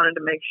Ed, wanted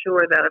to make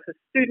sure that if a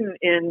student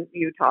in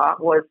Utah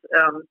was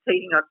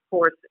taking a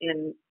course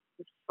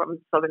from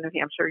Southern New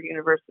Hampshire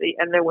University,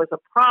 and there was a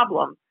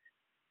problem,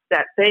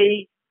 that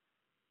they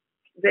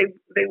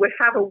would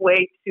have a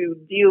way to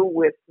deal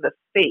with the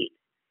state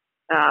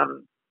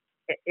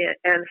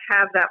and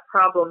have that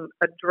problem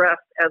addressed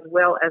as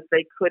well as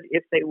they could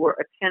if they were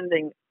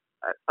attending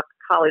a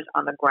college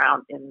on the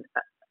ground in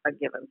a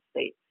given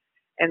state.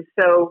 And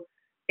so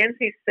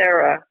NC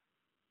Sarah,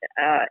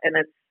 and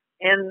it's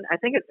I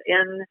think it's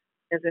N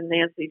as in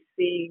Nancy,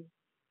 C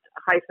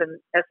hyphen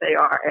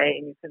SARA,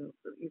 and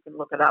you can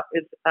look it up.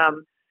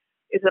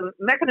 Is a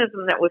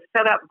mechanism that was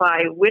set up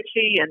by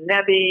WICHE and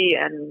NEBI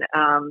and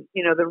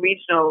the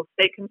regional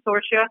state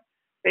consortia,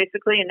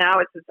 basically, and now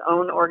it's its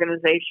own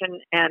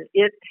organization, and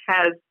it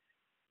has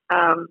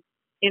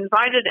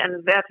invited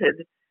and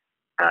vetted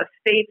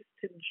states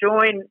to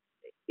join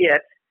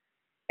it,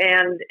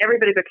 and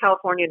everybody but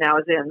California now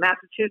is in.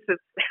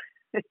 Massachusetts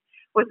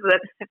was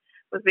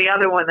the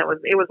other one that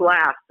was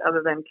last,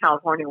 other than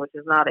California, which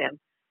is not in.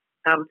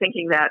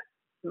 Thinking that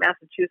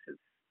Massachusetts,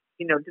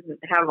 didn't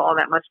have all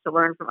that much to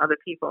learn from other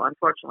people,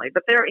 unfortunately,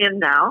 but they're in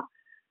now.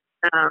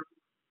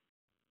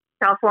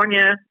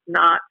 California,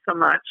 not so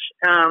much,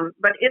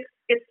 but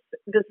it's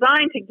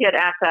designed to get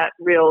at that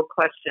real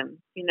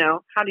question.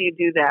 How do you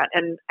do that?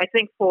 And I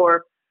think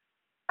for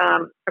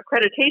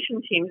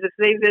accreditation teams, if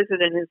they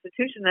visit an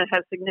institution that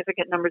has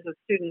significant numbers of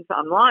students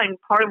online,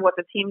 part of what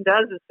the team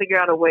does is figure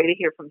out a way to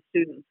hear from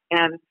students.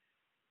 And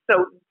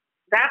so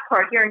that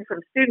part, hearing from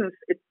students,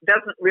 it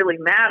doesn't really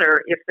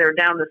matter if they're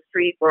down the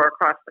street or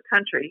across the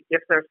country,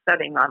 if they're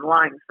studying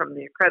online from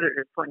the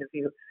accreditor's point of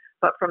view.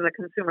 But from the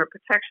consumer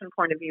protection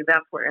point of view,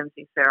 that's where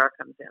NC-SARA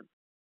comes in.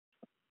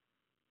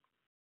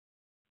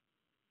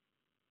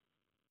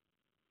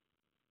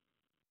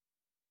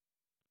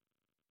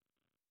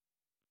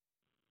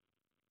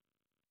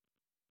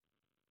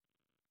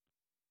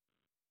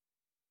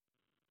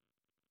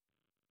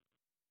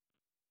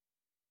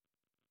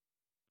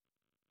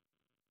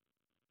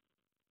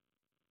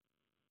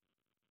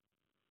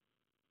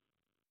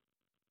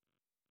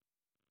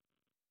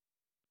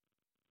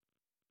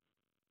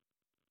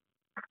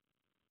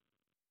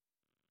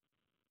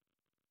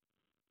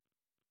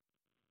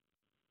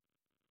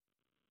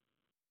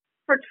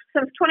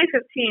 Since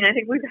 2015, I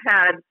think we've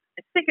had,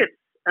 I think it's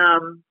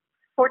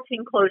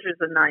 14 closures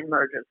and 9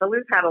 mergers. So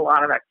we've had a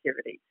lot of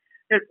activity.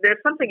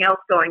 There's something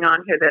else going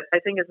on here that I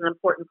think is an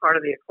important part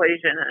of the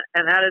equation,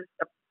 and that is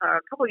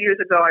a couple of years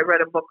ago I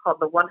read a book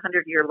called The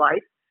 100-Year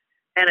Life,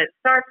 and it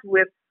starts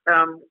with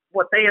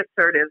what they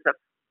assert is a,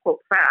 quote,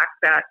 fact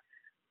that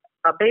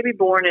a baby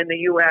born in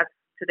the U.S.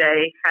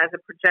 today has a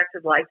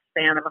projected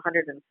lifespan of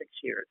 106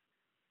 years.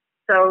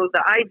 So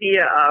the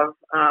idea of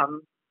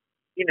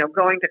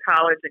going to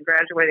college and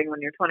graduating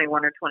when you're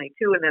 21 or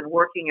 22 and then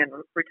working and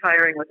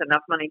retiring with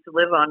enough money to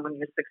live on when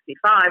you're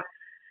 65,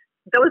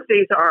 those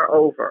days are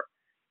over.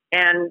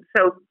 And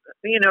so,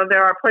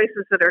 there are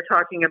places that are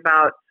talking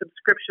about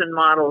subscription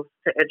models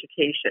to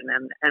education,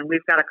 and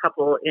we've got a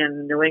couple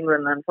in New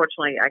England.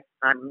 Unfortunately,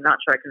 I'm not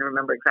sure I can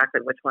remember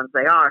exactly which ones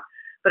they are.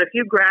 But if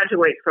you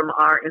graduate from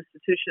our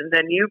institution,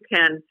 then you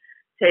can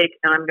take,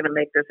 and I'm going to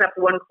make this up,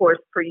 1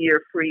 course per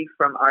year free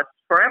from us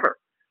forever.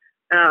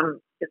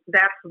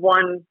 That's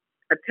one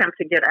attempt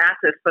to get at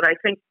this, but I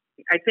think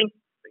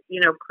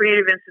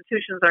creative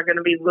institutions are going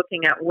to be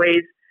looking at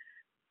ways,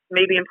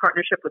 maybe in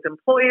partnership with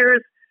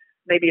employers,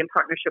 maybe in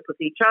partnership with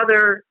each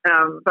other,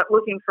 but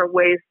looking for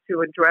ways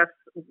to address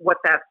what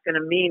that's going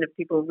to mean if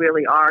people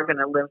really are going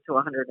to live to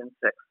 106.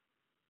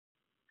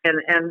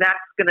 And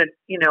that's going to,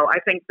 I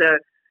think the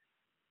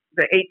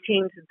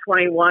 18 to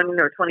 21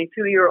 or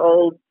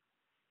 22-year-old,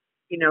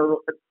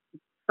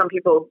 some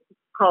people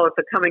call it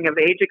the coming of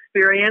age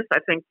experience. I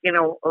think,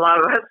 a lot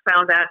of us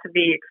found that to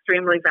be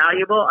extremely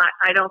valuable.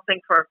 I don't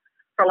think for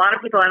a lot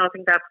of people, I don't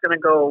think that's going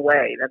to go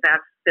away,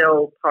 that's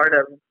still part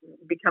of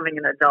becoming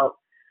an adult,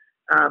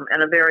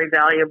 and a very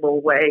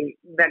valuable way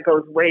that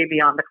goes way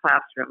beyond the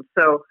classroom.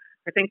 So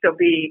I think there'll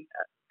be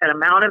an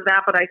amount of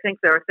that, but I think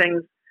there are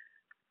things,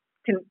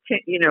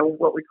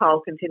 what we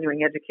call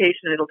continuing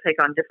education. It'll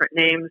take on different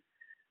names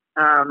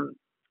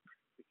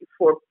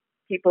for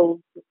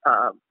people,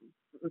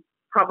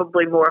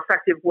 probably more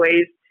effective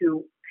ways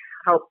to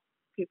help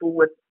people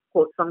with,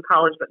 quote, some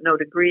college but no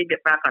degree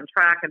get back on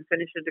track and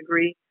finish a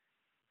degree.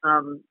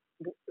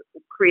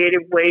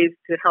 Creative ways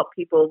to help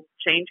people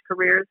change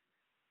careers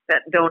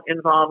that don't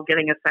involve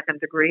getting a second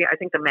degree. I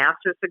think the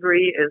master's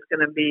degree is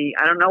going to be,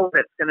 I don't know what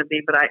it's going to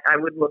be, but I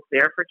would look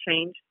there for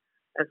change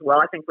as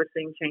well. I think we're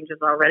seeing changes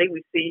already.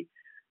 We see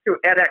through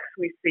edX,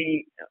 we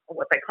see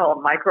what they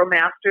call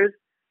micromasters.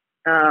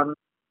 And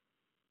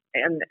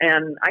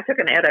I took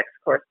an edX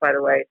course, by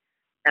the way,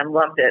 and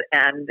loved it.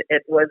 And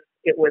it was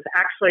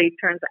actually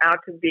turns out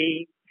to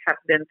have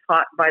been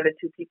taught by the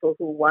 2 people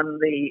who won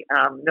the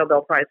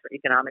Nobel Prize for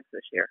Economics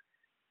this year.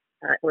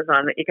 It was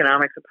on the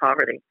economics of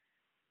poverty.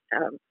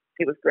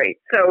 It was great.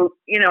 So,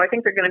 I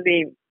think there are going to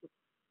be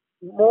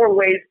more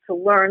ways to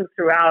learn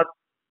throughout,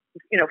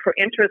 for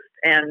interest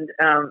and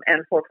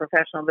for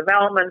professional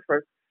development,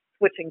 for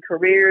switching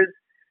careers.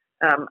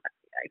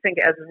 I think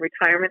as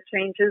retirement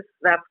changes,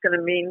 that's going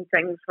to mean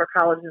things for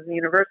colleges and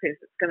universities.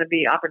 It's going to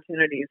be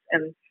opportunities,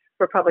 and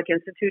for public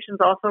institutions,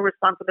 also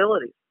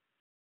responsibilities.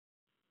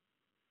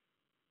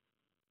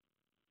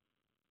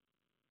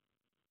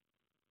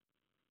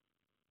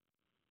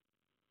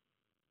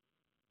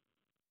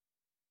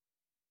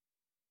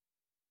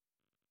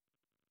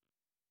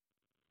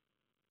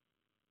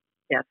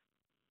 Yes.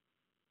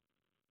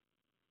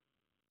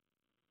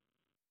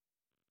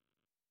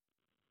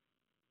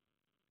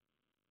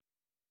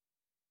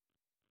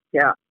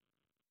 Yeah.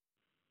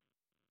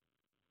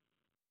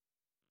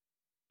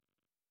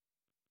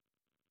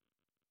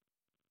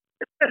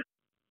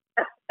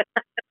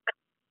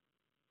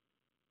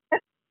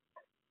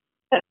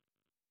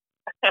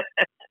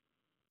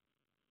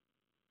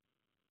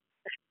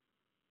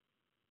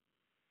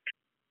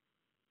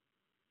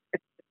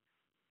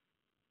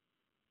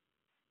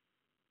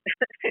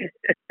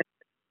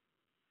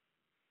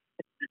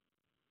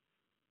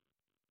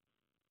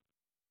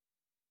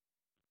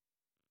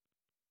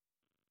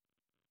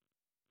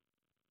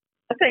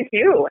 Thank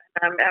you.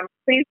 I'm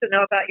pleased to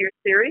know about your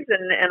series,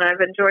 and I've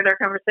enjoyed our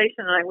conversation,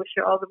 and I wish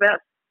you all the best.